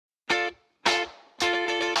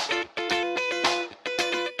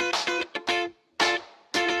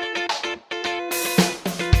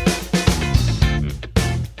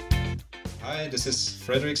This is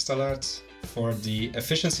Frederick Stallard for the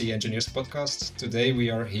Efficiency Engineers podcast. Today we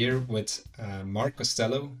are here with Mark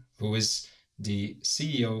Costello, who is the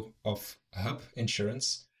CEO of Hubb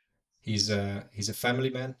Insurance. He's a family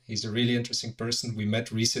man. He's a really interesting person. We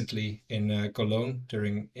met recently in Cologne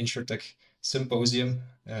during Insurtech symposium,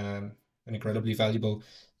 an incredibly valuable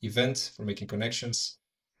event for making connections.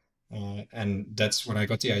 And that's when I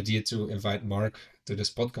got the idea to invite Mark to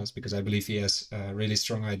this podcast, because I believe he has really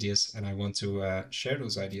strong ideas and I want to share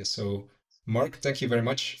those ideas. So, Mark, thank you very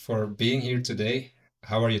much for being here today.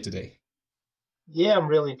 How are you today? Yeah, I'm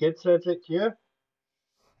really good, Frederick. You?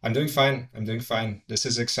 I'm doing fine. I'm doing fine. This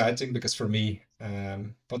is exciting because for me,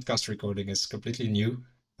 podcast recording is completely new.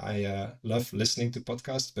 I love listening to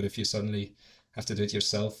podcasts, but if you suddenly have to do it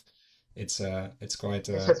yourself, it's quite It's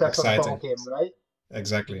a different ball exciting. game, right?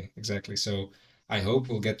 Exactly, exactly. So I hope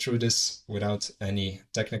we'll get through this without any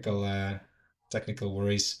technical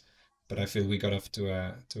worries, but I feel we got off to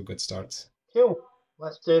a good start. Cool.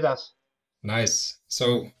 Let's do this. Nice.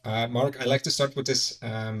 So, Mark, I like to start with this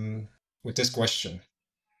question.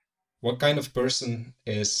 What kind of person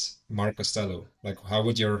is Mark Costello? Like, how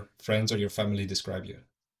would your friends or your family describe you?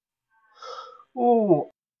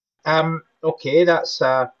 Oh, okay, that's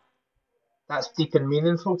deep and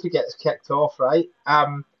meaningful to get us kicked off, right?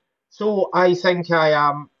 So I think I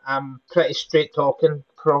am pretty straight talking,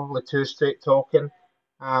 probably too straight talking.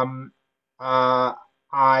 Um, uh,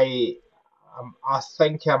 I I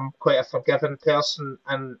think I'm quite a forgiving person,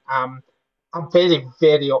 and I'm a very,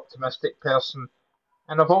 very optimistic person.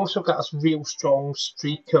 And I've also got this real strong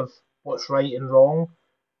streak of what's right and wrong.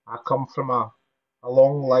 I come from a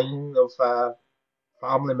long line of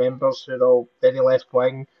family members who are all very left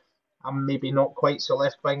wing. I'm maybe not quite so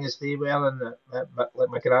left wing as they were, and like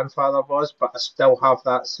my grandfather was, but I still have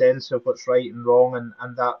that sense of what's right and wrong,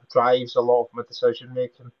 and that drives a lot of my decision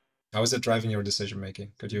making. How is it driving your decision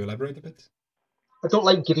making? Could you elaborate a bit? I don't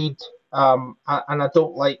like greed, and I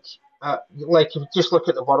don't like if you just look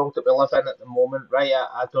at the world that we live in at the moment, right?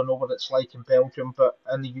 I don't know what it's like in Belgium, but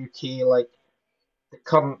in the UK, like the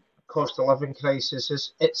current cost of living crisis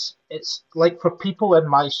is it's like for people in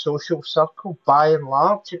my social circle, by and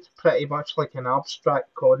large, it's pretty much like an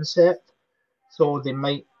abstract concept. So they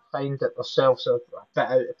might find that themselves a bit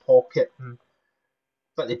out of pocket,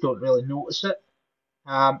 but they don't really notice it.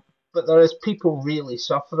 Um, but there is people really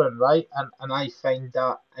suffering, right? And I find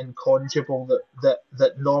that inconceivable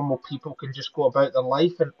that normal people can just go about their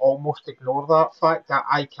life and almost ignore that fact. That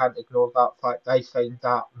I can't ignore that fact. I find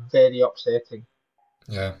that very upsetting.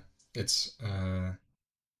 Yeah, it's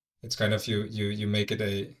it's kind of you make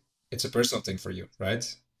it it's a personal thing for you, right?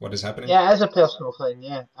 What is happening? Yeah, it is a personal thing.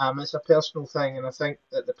 Yeah, it's a personal thing, and I think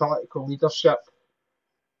that the political leadership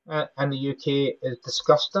in the UK is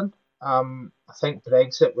disgusting. I think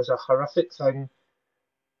Brexit was a horrific thing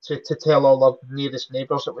to tell all our nearest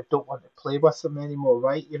neighbours that we don't want to play with them anymore,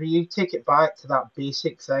 right? You take it back to that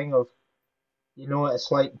basic thing of, it's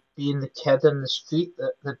like being the kid in the street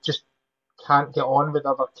that just can't get on with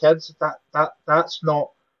other kids. That's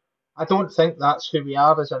not. I don't think that's who we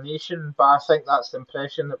are as a nation, but I think that's the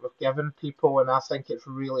impression that we've given people, and I think it's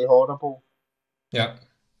really horrible. Yeah.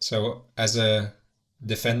 So as a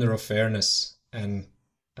defender of fairness and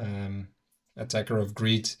um, attacker of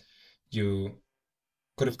greed, you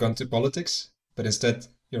could have gone to politics, but instead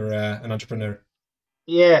you're an entrepreneur.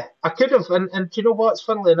 Yeah, I could have, and do you know what's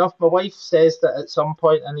funnily enough, my wife says that at some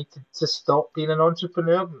point I need to stop being an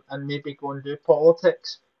entrepreneur and maybe go and do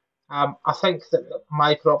politics. I think that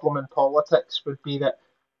my problem in politics would be that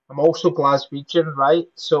I'm also Glaswegian, right?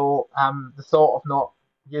 So the thought of not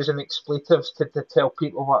using expletives to tell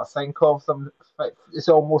people what I think of them is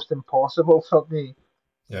almost impossible for me.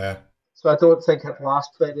 Yeah, So I don't think I'd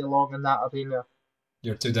last very long in that arena.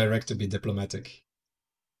 you're too direct to be diplomatic.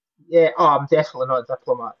 Yeah, oh, I'm definitely not a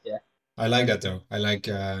diplomat. Yeah. I like that though. I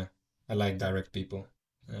like direct people.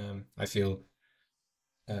 I feel,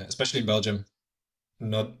 especially in Belgium,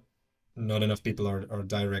 not not enough people are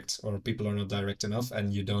direct, or people are not direct enough,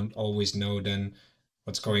 and you don't always know then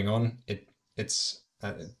what's going on. It takes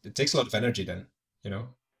a lot of energy then, you know.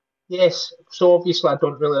 Yes, so obviously I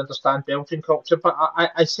don't really understand Belgian culture, but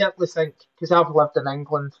I certainly think, because I've lived in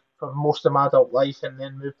England for most of my adult life and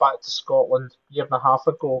then moved back to Scotland a year and a half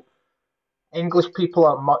ago, English people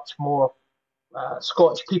are much more,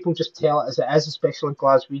 Scottish people just tell it as it is, especially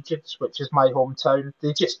Glaswegians, which is my hometown.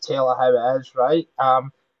 They just tell it how it is, right?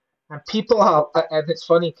 And people are, and it's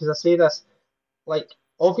funny because I say this, like,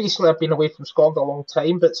 obviously I've been away from Scotland a long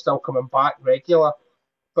time, but still coming back regular.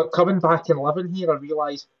 But coming back and living here, I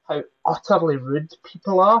realise how utterly rude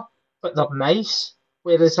people are, but they're nice.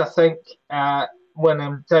 Whereas I think when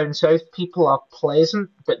I'm down south, people are pleasant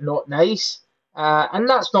but not nice. And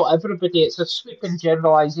that's not everybody. It's a sweeping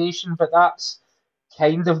generalisation, but that's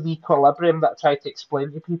kind of the equilibrium that I try to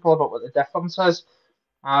explain to people about what the difference is.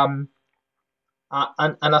 Um,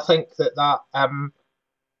 and I think that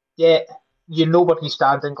yeah, you know where you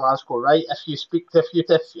stand in Glasgow, right? If you speak to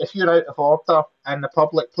if you're out of order in the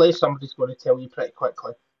public place, somebody's going to tell you pretty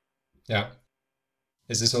quickly. Yeah.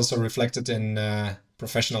 Is this also reflected in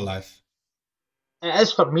professional life? It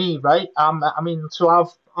is for me, right? I mean, so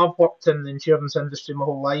I've worked in the insurance industry my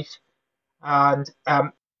whole life, and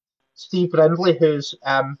Steve Brindley, who's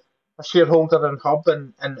a shareholder in Hubb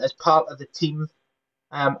and is part of the team.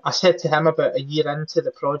 I said to him about a year into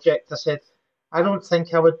the project, I said, I don't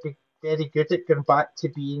think I would be very good at going back to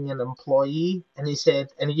being an employee. And he said,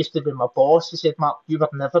 and he used to be my boss, he said, Mark, you were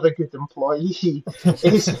never a good employee. He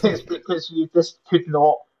says, because you just could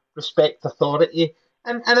not respect authority.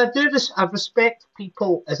 And I do this, I respect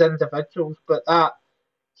people as individuals, but that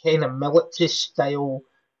kind of military style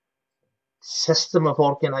system of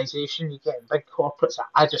organisation you get in big corporates,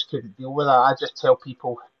 I just couldn't deal with that. I just tell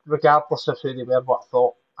people, regardless of who they were, what I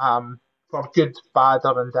thought, for good, bad,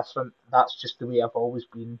 or indifferent, that's just the way I've always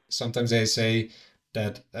been. Sometimes they say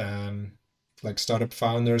that like startup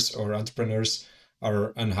founders or entrepreneurs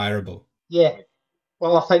are unhireable. Yeah,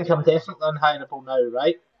 well, I think I'm definitely unhireable now,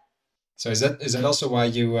 right? So is that also why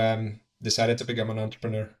you decided to become an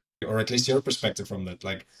entrepreneur, or at least your perspective from that,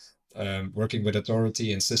 like working with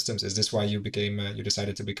authority and systems? Is this why you became you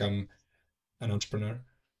decided to become an entrepreneur?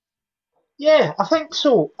 Yeah, I think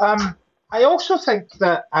so. I also think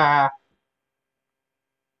that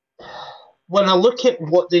when I look at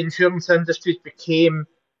what the insurance industry became,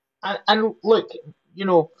 and look,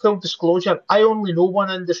 full disclosure, I only know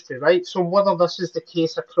one industry, right? So whether this is the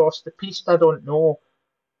case across the piece, I don't know.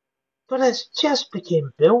 But it's just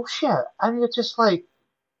became bullshit. And you're just like,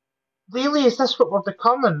 really, is this what we're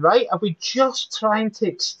becoming, right? Are we just trying to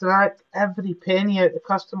extract every penny out of the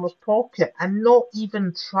customer's pocket and not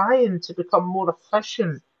even trying to become more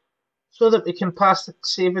efficient so that we can pass the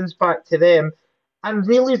savings back to them and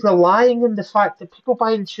really relying on the fact that people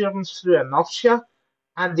buy insurance through inertia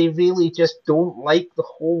and they really just don't like the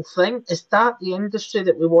whole thing? Is that the industry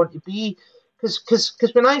that we want to be? Because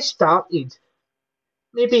when I started,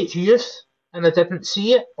 maybe it's youth and I didn't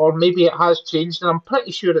see it, or maybe it has changed, and I'm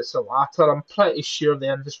pretty sure it's the latter. I'm pretty sure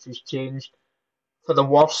the industry's changed for the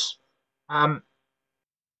worse. Um,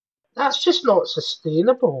 that's just not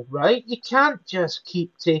sustainable, right? You can't just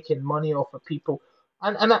keep taking money off of people.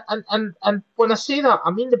 And when I say that,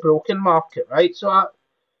 I mean the broken market, right?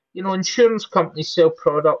 Insurance companies sell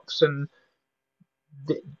products and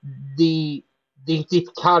the, the they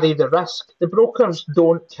carry the risk. The brokers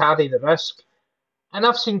don't carry the risk. And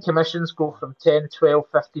I've seen commissions go from 10, 12,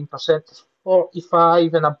 15% to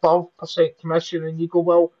 45 and above percent commission. And you go,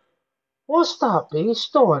 well, what's that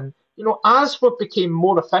based on? As we became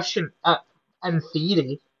more efficient in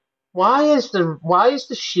theory, why is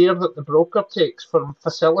the share that the broker takes from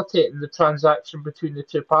facilitating the transaction between the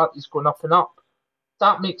two parties going up and up?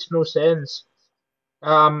 That makes no sense.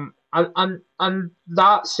 And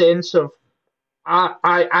that sense of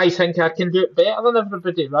I think I can do it better than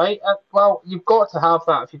everybody, right? Well, you've got to have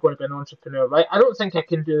that if you're going to be an entrepreneur, right? I don't think I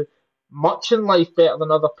can do much in life better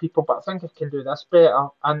than other people, but I think I can do this better,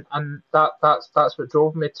 and that's what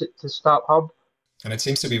drove me to start Hubb. And it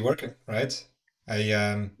seems to be working, right?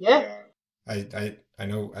 I Yeah, I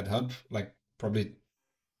know at Hub, like probably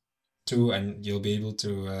two, and you'll be able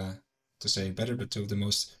to say it better, but two of the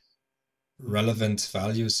most relevant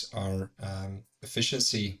values are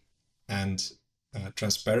efficiency and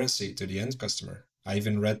transparency to the end customer. I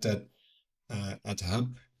even read that at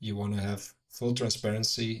Hub, you want to have full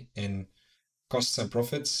transparency in costs and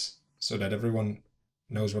profits so that everyone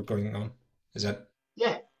knows what's going on. Is that?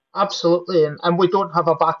 yeah, absolutely, and we don't have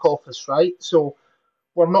a back office, right? So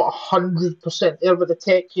we're not 100% there with the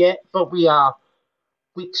tech yet, but we are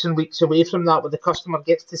weeks and weeks away from that, where the customer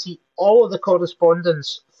gets to see all of the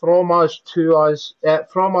correspondence from us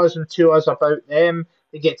and to us about them.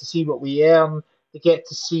 They get to see what we earn. They get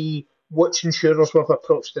to see which insurers we've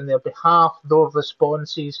approached in their behalf, their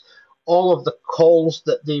responses. All of the calls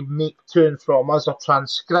that they make to and from us are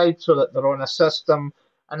transcribed so that they're on a system,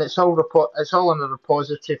 and it's all in a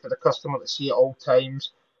repository for the customer to see at all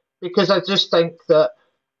times. Because I just think that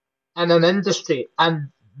in an industry, and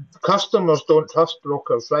customers don't trust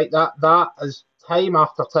brokers, right? That is time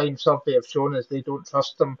after time survey have shown us they don't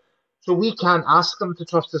trust them. So we can't ask them to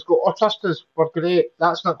trust us. Go, oh, trust us, we're great.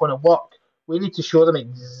 That's not going to work. We need to show them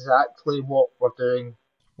exactly what we're doing.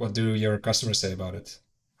 What do your customers say about it?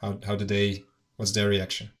 How do they? What's their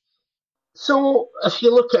reaction? So if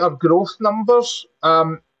you look at our growth numbers,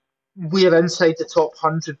 we're inside the top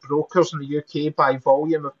 100 brokers in the UK by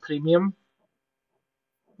volume of premium.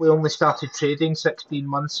 We only started trading 16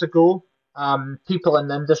 months ago. People in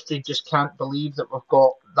the industry just can't believe that we've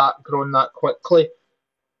got that grown that quickly,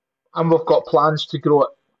 and we've got plans to grow it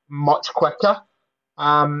much quicker.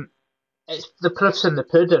 Um, it's the proof's in the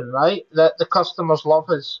pudding, right? That the customers love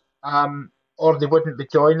us, or they wouldn't be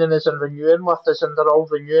joining us and renewing with us, and they're all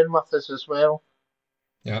renewing with us as well.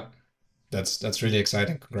 Yeah, that's really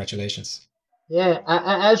exciting. Congratulations. Yeah,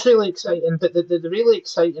 it is really exciting, but the really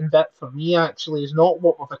exciting bit for me actually is not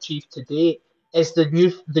what we've achieved to date, is the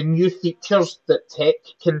new features that tech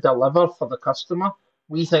can deliver for the customer.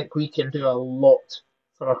 We think we can do a lot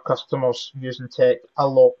for our customers using tech, a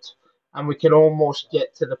lot, and we can almost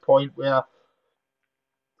get to the point where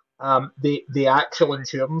the actual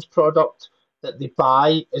insurance product that they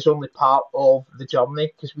buy is only part of the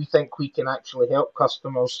journey because we think we can actually help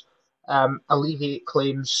customers alleviate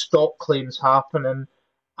claims, stop claims happening,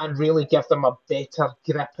 and really give them a better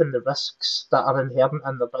grip on the risks that are inherent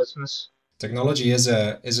in their business. Technology is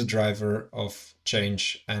a driver of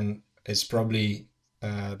change and is probably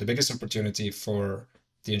the biggest opportunity for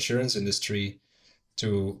the insurance industry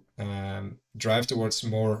to drive towards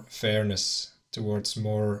more fairness, towards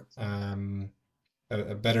more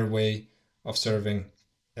a better way of serving,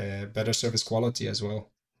 better service quality as well.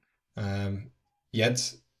 Um,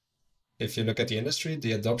 Yet, if you look at the industry,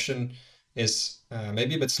 the adoption is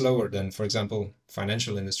maybe a bit slower than, for example,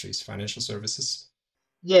 financial industries, financial services.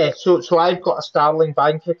 Yeah, so I've got a Starling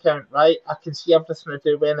bank account, right? I can see everything I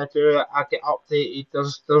do when I do it. I get updated.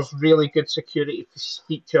 There's really good security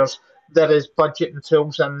features. There is budgeting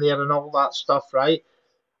tools in there and all that stuff, right?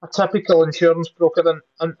 A typical insurance broker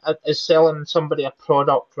and is selling somebody a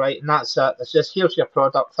product, right? And that's it. It's just here's your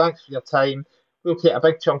product. Thanks for your time. We'll take a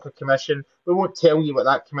big chunk of commission. We won't tell you what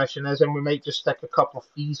that commission is, and we might just stick a couple of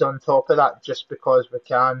fees on top of that just because we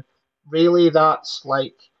can. Really, that's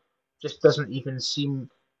like just doesn't even seem.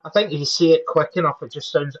 I think if you say it quick enough, it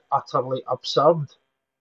just sounds utterly absurd.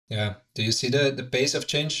 Yeah. Do you see the pace of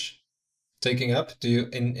change taking up? Do you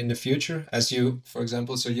in the future, as you, for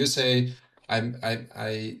example, so you say, I'm I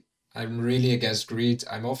I I'm really against greed.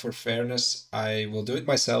 I'm all for fairness. I will do it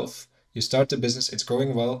myself. You start the business, it's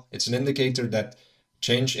going well. It's an indicator that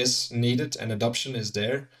change is needed and adoption is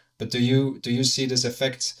there. But do you see this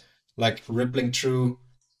effect like rippling through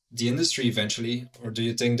the industry eventually, or do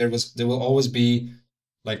you think there will always be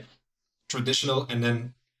like traditional and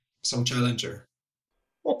then some challenger?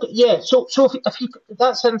 Okay, yeah. So if you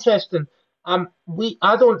that's interesting. We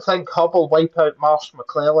I don't think Hubb will wipe out Marsh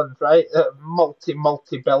McClelland, right? A multi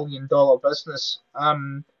billion dollar business.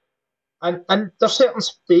 And there's certain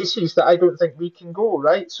spaces that I don't think we can go,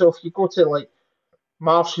 right? So if you go to like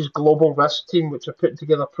Marsh's global risk team, which are putting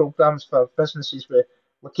together programs for businesses with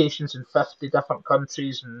locations in 50 different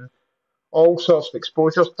countries and all sorts of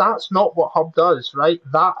exposures. That's not what Hub does, right?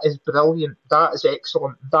 That is brilliant. That is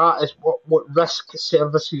excellent. That is what risk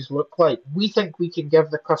services look like. We think we can give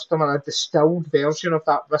the customer a distilled version of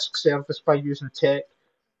that risk service by using tech.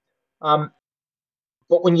 Um,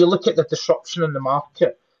 but when you look at the disruption in the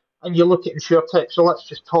market and you look at Insurtech, so let's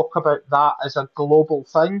just talk about that as a global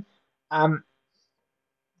thing. Um,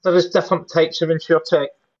 there is different types of Insurtech.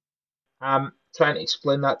 Trying to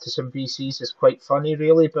explain that to some VCs is quite funny,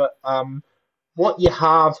 really, but what you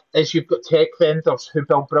have is you've got tech vendors who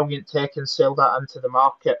build brilliant tech and sell that into the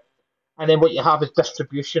market. And then what you have is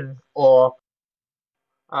distribution, or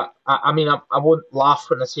I mean, I won't laugh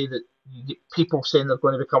when I say that you get people saying they're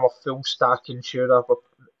going to become a full stack insurer. But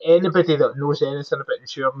anybody that knows anything about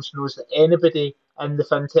insurance knows that anybody in the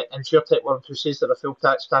fintech insurtech world who says they're a full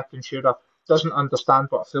stack insurer doesn't understand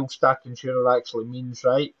what a full stack insurer actually means,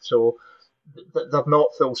 right? So they're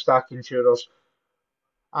not full stack insurers.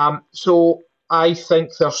 So I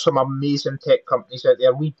think there's some amazing tech companies out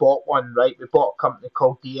there. We bought one, right? We bought a company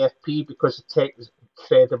called DFP because the tech was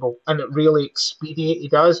incredible and it really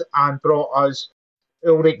expedited us and brought us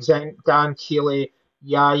Ulrich Zink, Dan Keeley,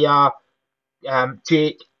 Yaya,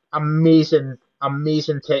 Jake, amazing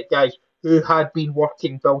tech guys who had been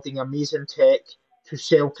working building amazing tech to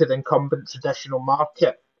sell to the incumbent traditional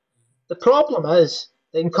market. The problem is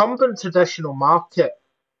the incumbent traditional market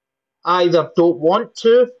either don't want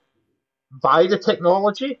to buy the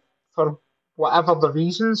technology for whatever the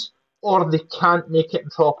reasons, or they can't make it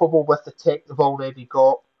interoperable with the tech they've already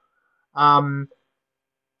got. Um,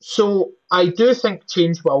 so I do think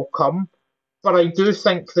change will come, but I do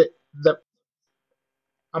think that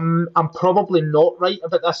I'm probably not right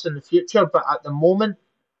about this in the future. But at the moment,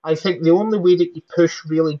 I think the only way that you push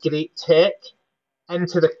really great tech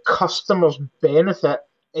into the customer's benefit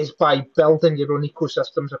is by building your own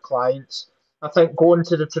ecosystems of clients. I think going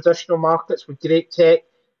to the traditional markets with great tech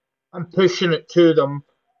and pushing it to them,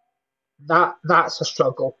 that's a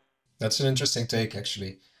struggle. That's an interesting take,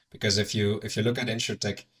 actually, because if you look at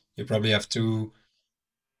Insurtech, you probably have two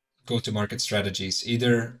go-to-market strategies.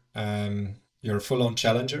 Either you're a full-on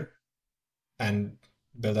challenger and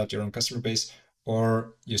build out your own customer base,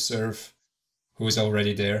 or you serve who is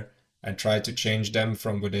already there and try to change them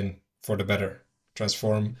from within for the better,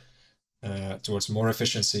 transform towards more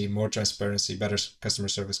efficiency, more transparency, better customer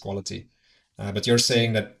service quality. But you're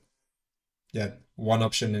saying that, yeah, one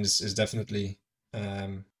option is definitely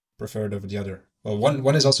um, preferred over the other. Well,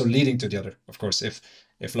 one is also leading to the other, of course.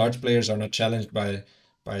 If large players are not challenged by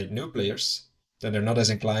new players, then they're not as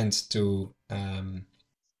inclined to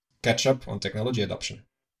catch up on technology adoption.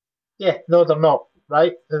 Yeah, no, they're not,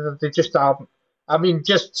 right? They just aren't. I mean,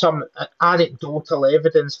 just some anecdotal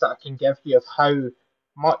evidence that I can give you of how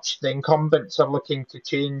much the incumbents are looking to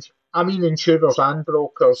change. I mean, insurers and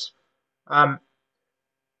brokers. Um,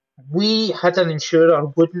 we had an insurer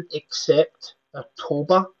wouldn't accept a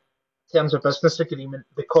TOBA terms of business agreement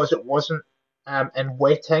because it wasn't in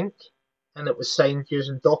wet ink and it was signed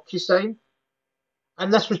using DocuSign.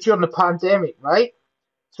 And this was during the pandemic, right?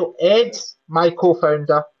 So Ed, my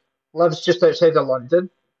co-founder, lives just outside of London.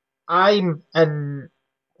 I'm in.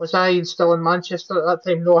 Was I still in Manchester at that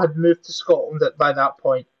time? No, I had moved to Scotland by that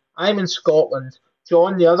point. I'm in Scotland.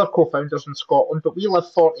 John, the other co-founder's in Scotland, but we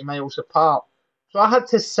live 40 miles apart. So I had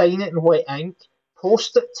to sign it in wet ink,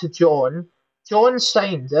 post it to John. John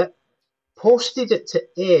signed it, posted it to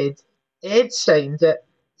Ed. Ed signed it,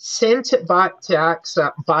 sent it back to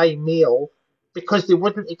AXA by mail because they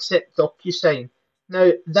wouldn't accept DocuSign.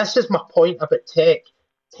 Now, this is my point about tech.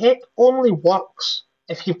 Tech only works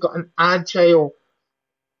if you've got an agile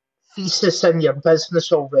thesis in your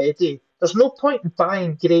business already. There's no point in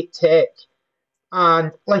buying great tech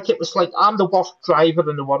and like it was like I'm the worst driver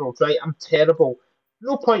in the world, right? I'm terrible.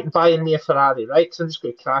 No point in buying me a Ferrari, right? Because I'm just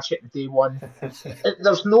going to crash it in day one.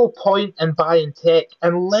 There's no point in buying tech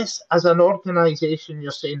unless, as an organization,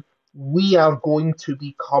 you're saying we are going to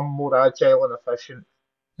become more agile and efficient.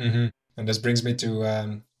 Mm-hmm. And this brings me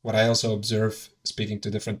to what I also observe speaking to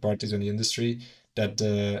different parties in the industry, that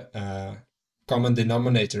the common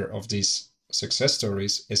denominator of these success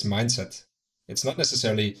stories is mindset. It's not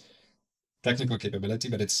necessarily technical capability,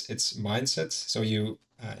 but it's mindset. So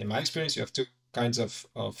in my experience, you have two kinds of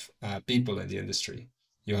people in the industry.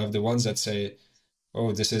 You have the ones that say,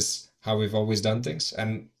 "Oh, this is how we've always done things,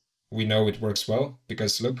 and we know it works well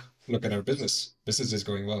because look at our business. Business is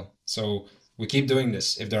going well. So we keep doing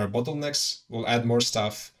this. If there are bottlenecks, we'll add more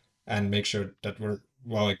staff and make sure that we're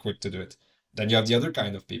well equipped to do it." Then you have the other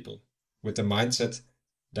kind of people with the mindset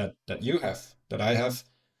that you have, that I have,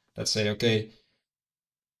 that say, "Okay,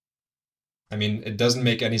 I mean, it doesn't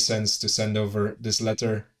make any sense to send over this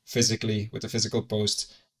letter physically with a physical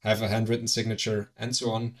post, have a handwritten signature, and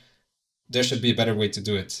so on. There should be a better way to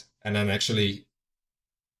do it." And then actually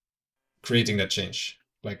creating that change,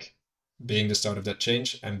 like being the start of that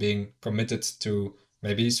change and being committed to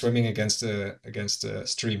maybe swimming against the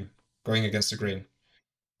stream, going against the grain.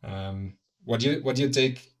 What do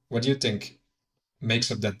you think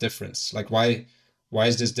makes up that difference? Like why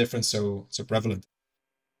is this difference so prevalent?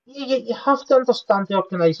 You have to understand the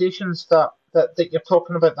organizations that you're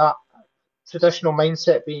talking about that traditional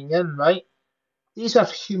mindset being in, right? These are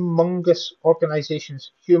humongous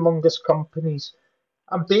organizations, humongous companies.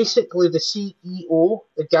 And basically, the CEO,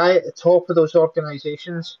 the guy at the top of those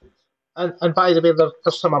organizations, and by the way,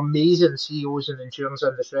 there's some amazing CEOs in the insurance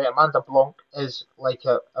industry. Amanda Blanc is like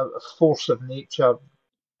a force of nature,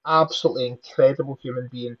 absolutely incredible human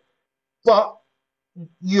being. But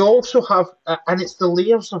you also have, and it's the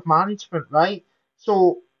layers of management, right?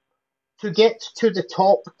 So to get to the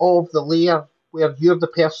top of the layer where you're the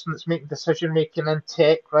person that's making decision making in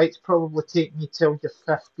tech, right? It's probably taking you till you're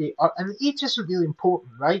 50, and age isn't really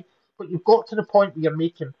important, right? But you've got to the point where you're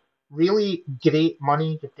making really great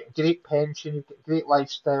money, you've got great pension, you've got great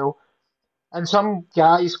lifestyle, and some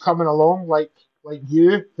guys coming along like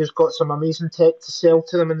you, who's got some amazing tech to sell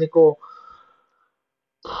to them, and they go,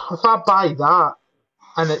 if I buy that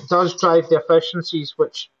and it does drive the efficiencies,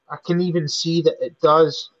 which I can even see that it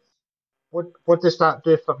does, what does that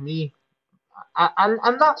do for me?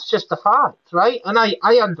 And that's just a fact, right? And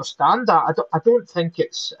I understand that. I don't think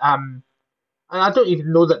it's and I don't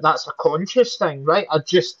even know that that's a conscious thing, right? I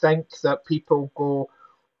just think that people go,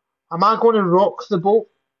 am I going to rock the boat?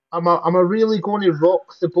 Am I really going to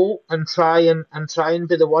rock the boat and try and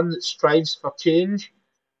be the one that strives for change?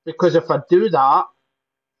 Because if I do that,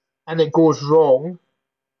 and it goes wrong,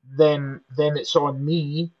 then it's on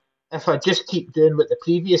me. If I just keep doing what the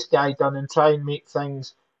previous guy done and try and make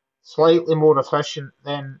things slightly more efficient,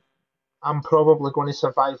 then I'm probably going to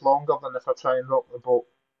survive longer than if I try and rock the boat.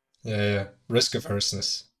 Yeah, yeah. Risk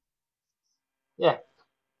averseness. Yeah.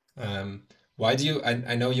 Um, why do you,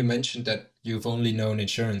 I know you mentioned that you've only known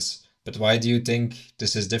insurance, but why do you think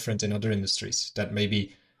this is different in other industries? That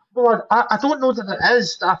maybe, Well, I don't know that it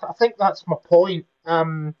is. I think that's my point.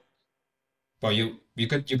 well, you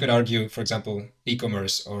could argue, for example,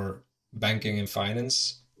 e-commerce or banking and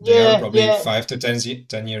finance, they are Yeah, probably yeah. 5 to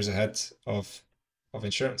 10 years ahead of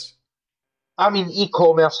insurance. I mean,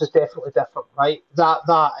 e-commerce is definitely different, right?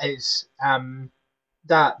 That is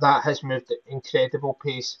that has moved at incredible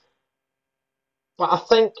pace. But I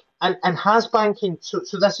think and has banking. So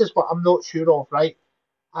this is what I'm not sure of, right?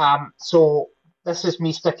 So this is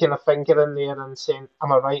me sticking a finger in there and saying,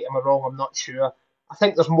 am I right? Am I wrong? I'm not sure. I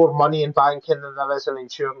think there's more money in banking than there is in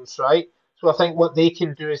insurance, right? So I think what they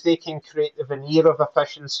can do is they can create the veneer of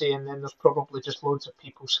efficiency, and then there's probably just loads of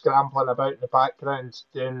people scrambling about in the background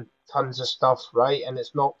doing tons of stuff, right? And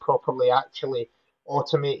it's not properly actually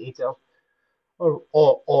automated,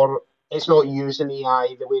 or it's not using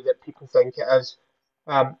AI the way that people think it is.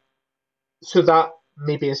 Um, so that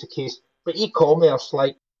maybe is the case. But e-commerce,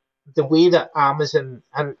 like the way that Amazon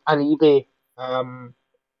and eBay, um,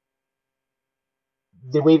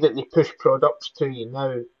 the way that they push products to you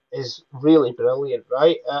now is really brilliant,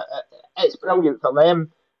 right? It's brilliant for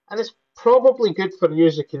them, and it's probably good for you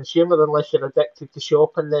as a consumer unless you're addicted to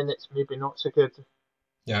shopping. Then it's maybe not so good.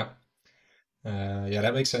 Yeah. Yeah,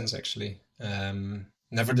 that makes sense actually.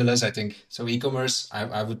 Nevertheless, I think so. E-commerce,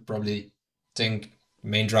 I would probably think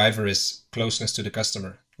main driver is closeness to the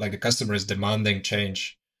customer. Like the customer is demanding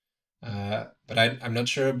change. But I'm not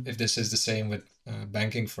sure if this is the same with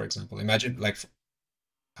banking, for example. Imagine like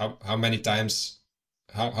how many times,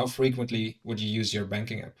 how frequently would you use your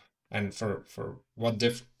banking app, and for what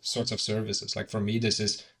diff sorts of services? Like for me, this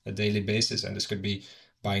is a daily basis, and this could be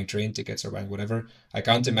buying train tickets or buying whatever. I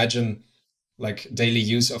can't imagine like daily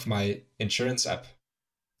use of my insurance app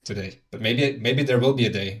today. But maybe there will be a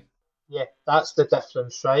day. Yeah, that's the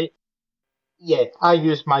difference, right? Yeah, I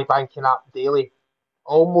use my banking app daily,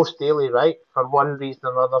 almost daily, right? For one reason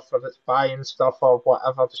or another, for it's buying stuff or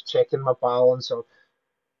whatever, just checking my balance, or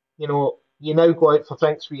you now go out for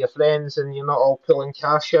drinks with your friends and you're not all pulling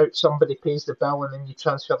cash out. Somebody pays the bill and then you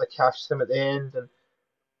transfer the cash to them at the end. And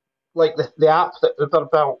like the app that Uber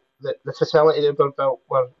built, the facility Uber built,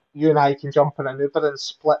 where you and I can jump in an Uber and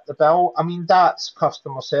split the bill. I mean, that's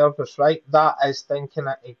customer service, right? That is thinking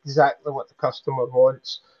of exactly what the customer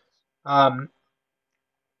wants. Um,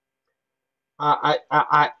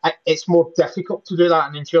 it's more difficult to do that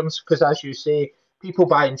in insurance because, as you say, people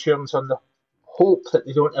buy insurance on the hope that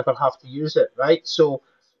they don't ever have to use it, right? So,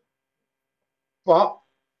 but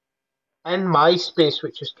in my space,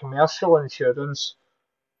 which is commercial insurance,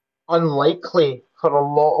 unlikely for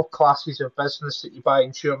a lot of classes of business that you buy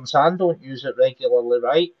insurance and don't use it regularly,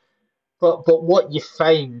 right? But what you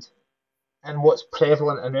find and what's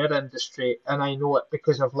prevalent in our industry, and I know it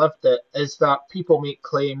because I've lived it, is that people make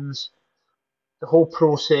claims, the whole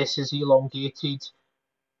process is elongated,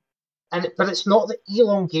 but it's not the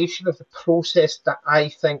elongation of the process that I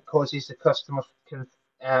think causes the customer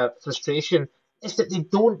frustration. It's that they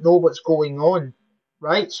don't know what's going on,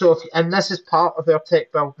 right? So, and this is part of our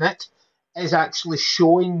tech build Nick, is actually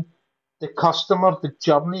showing the customer the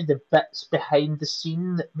journey, the bits behind the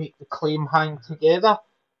scene that make the claim hang together.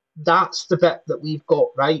 That's the bit that we've got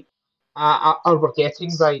right, or we're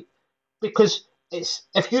getting right, because it's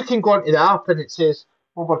if you can go into the app and it says,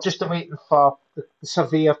 well, we're just waiting for the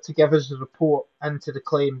surveyor to give us the report into the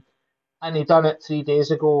claim, and he done it 3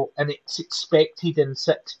 days ago, and it's expected in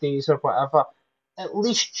 6 days or whatever. At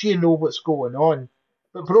least you know what's going on.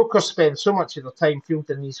 But brokers spend so much of their time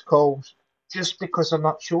fielding these calls just because they're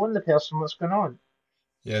not showing the person what's going on.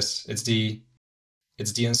 Yes, it's the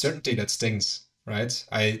uncertainty that stings, right?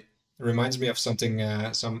 I It reminds me of something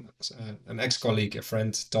some an ex-colleague, a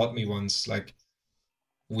friend taught me once. Like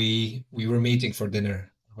we were meeting for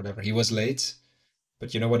dinner, whatever. He was late,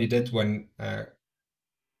 but you know what he did when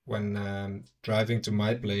driving to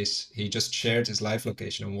my place, he just shared his live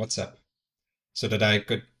location on WhatsApp so that I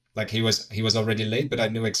could, like, he was already late, but I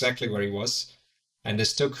knew exactly where he was, and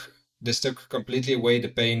this took completely away the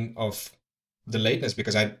pain of the lateness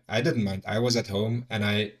because I didn't mind. I was at home and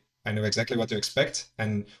I knew exactly what to expect,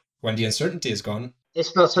 and when the uncertainty is gone,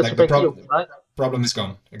 It's not such a like the big deal, right? problem is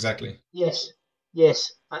gone. Exactly. Yes,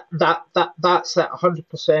 yes, that's it,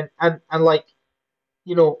 100%. And like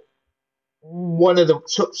you know, one of the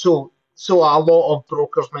so So a lot of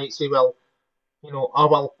brokers might say, well, oh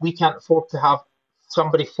well, we can't afford to have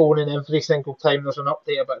somebody phoning every single time there's an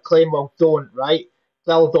update about a claim. Well, don't, right?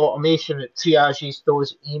 Build automation that triages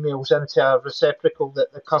those emails into a receptacle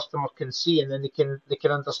that the customer can see, and then they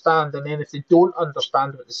can understand. And then if they don't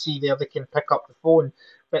understand what they see there, they can pick up the phone.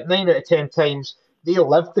 But 9 out of 10 times they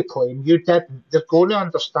lived the claim, you didn't. They're going to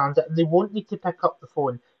understand it, and they won't need to pick up the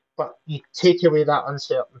phone. But you take away that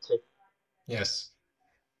uncertainty. Yes.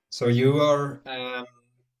 So you are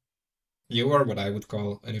what I would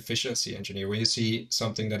call an efficiency engineer. When you see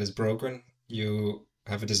something that is broken, you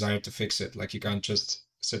have a desire to fix it. Like you can't just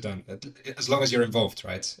sit down, as long as you're involved,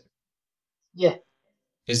 right? Yeah,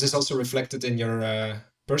 Is this also reflected in your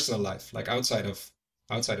personal life, like outside of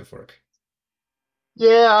work?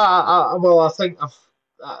 yeah, well, I think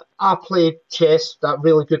I played chess at a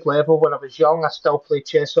really good level when I was young. I still play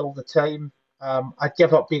chess all the time. I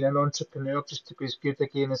give up being an entrepreneur just to be as good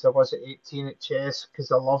again as I was at 18 at chess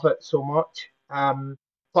because I love it so much.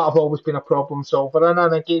 But I've always been a problem solver, and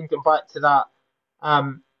then again, going back to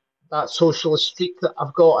um, that socialist streak that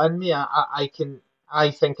I've got in me,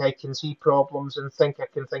 I think I can see problems and think I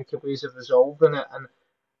can think of ways of resolving it, and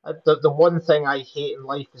the one thing I hate in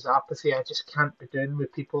life is apathy. I just can't be doing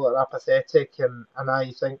with people that are apathetic, and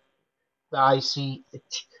I think that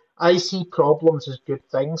I see problems as good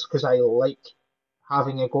things because I like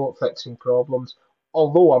having a go at fixing problems.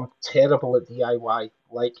 Although I'm terrible at DIY,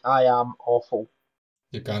 like I am awful.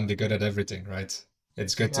 You can't be good at everything, right?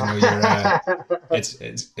 It's good to know your Yeah,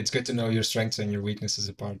 it's good to know your strengths and your weaknesses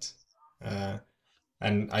apart. Uh,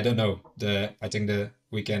 and I don't know, the I think the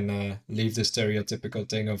we can leave the stereotypical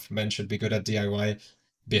thing of men should be good at DIY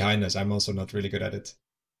behind us. I'm also not really good at it.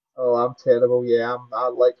 oh, I'm terrible. Yeah, I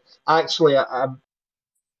like actually.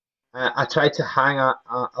 I tried to hang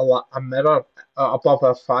a mirror above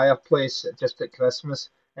a fireplace just at Christmas,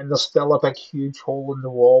 and there's still a big, huge hole in the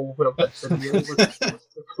wall where the nail was supposed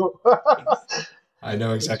to go. I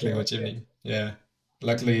know It's, exactly what you yeah, mean. Yeah.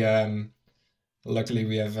 Luckily, luckily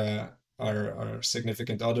we have our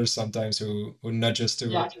significant others sometimes who nudge us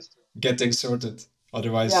yeah, to get things sorted. yeah,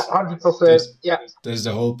 Otherwise, 100%. there's Yeah, there's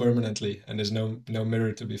the hole permanently, and there's no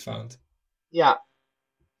mirror to be found. yeah.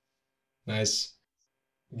 Nice.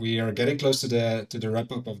 We are getting close to the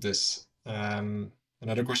wrap up of this.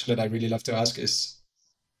 Another question that I really love to ask is,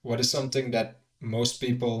 what is something that most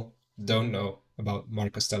people don't know about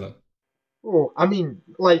Mark Costello? Oh, I mean,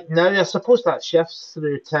 like now, I suppose that shifts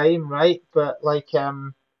through time, right? But like,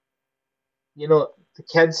 the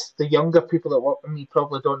kids, the younger people that work with me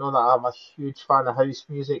probably don't know that I'm a huge fan of house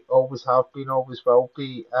music, always have been, always will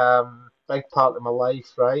be. Big part of my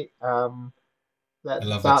life, right? I That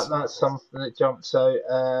love that it. that's something that jumps out.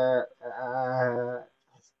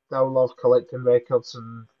 Still love collecting records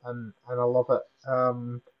and I love it.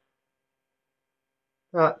 And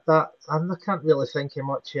I can't really think of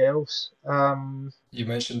much else. You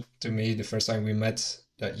mentioned to me the first time we met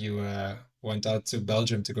that you went out to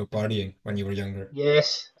Belgium to go partying when you were younger.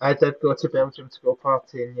 Yes, I did go to Belgium to go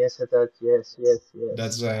partying. Yes, I did. Yes, yes, yes,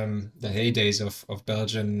 That's the heydays of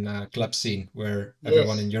Belgian club scene where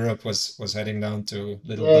everyone in yes. Europe was heading down to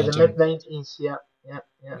little Yeah, the mid Belgium. '90s. Yeah, yeah,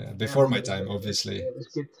 yeah, yeah. Before my It was, time, it was, obviously. it was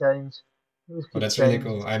good times. It was But good that's really times.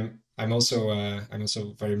 cool. I'm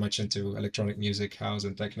also very much into electronic music, house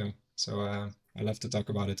and techno. So I love to talk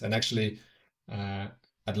about it. And actually, uh,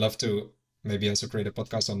 I'd love to maybe also create a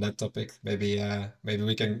podcast on that topic. Maybe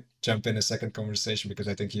we can jump in a second conversation because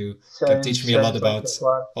I think you can teach me a lot Sounds like a about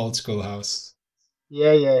plan. old school house.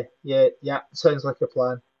 Yeah, yeah, yeah, yeah. Sounds like a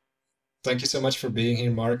plan. Thank you so much for being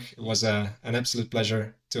here, Mark. It was an absolute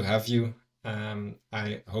pleasure to have you.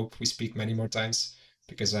 I hope we speak many more times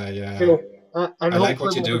because Cool. And I like hopefully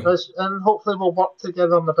what you we'll be do. and hopefully we'll work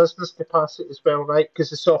together on the business capacity as well, right? Because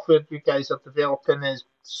the software you guys are developing is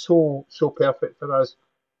so perfect for us.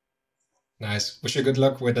 Nice. Wish you good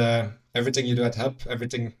luck with everything you do at Hub,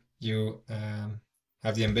 everything you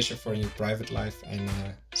have the ambition for in your private life, and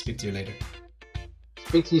speak to you later.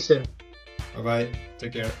 Speak to you soon. Bye bye.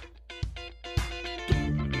 Take care.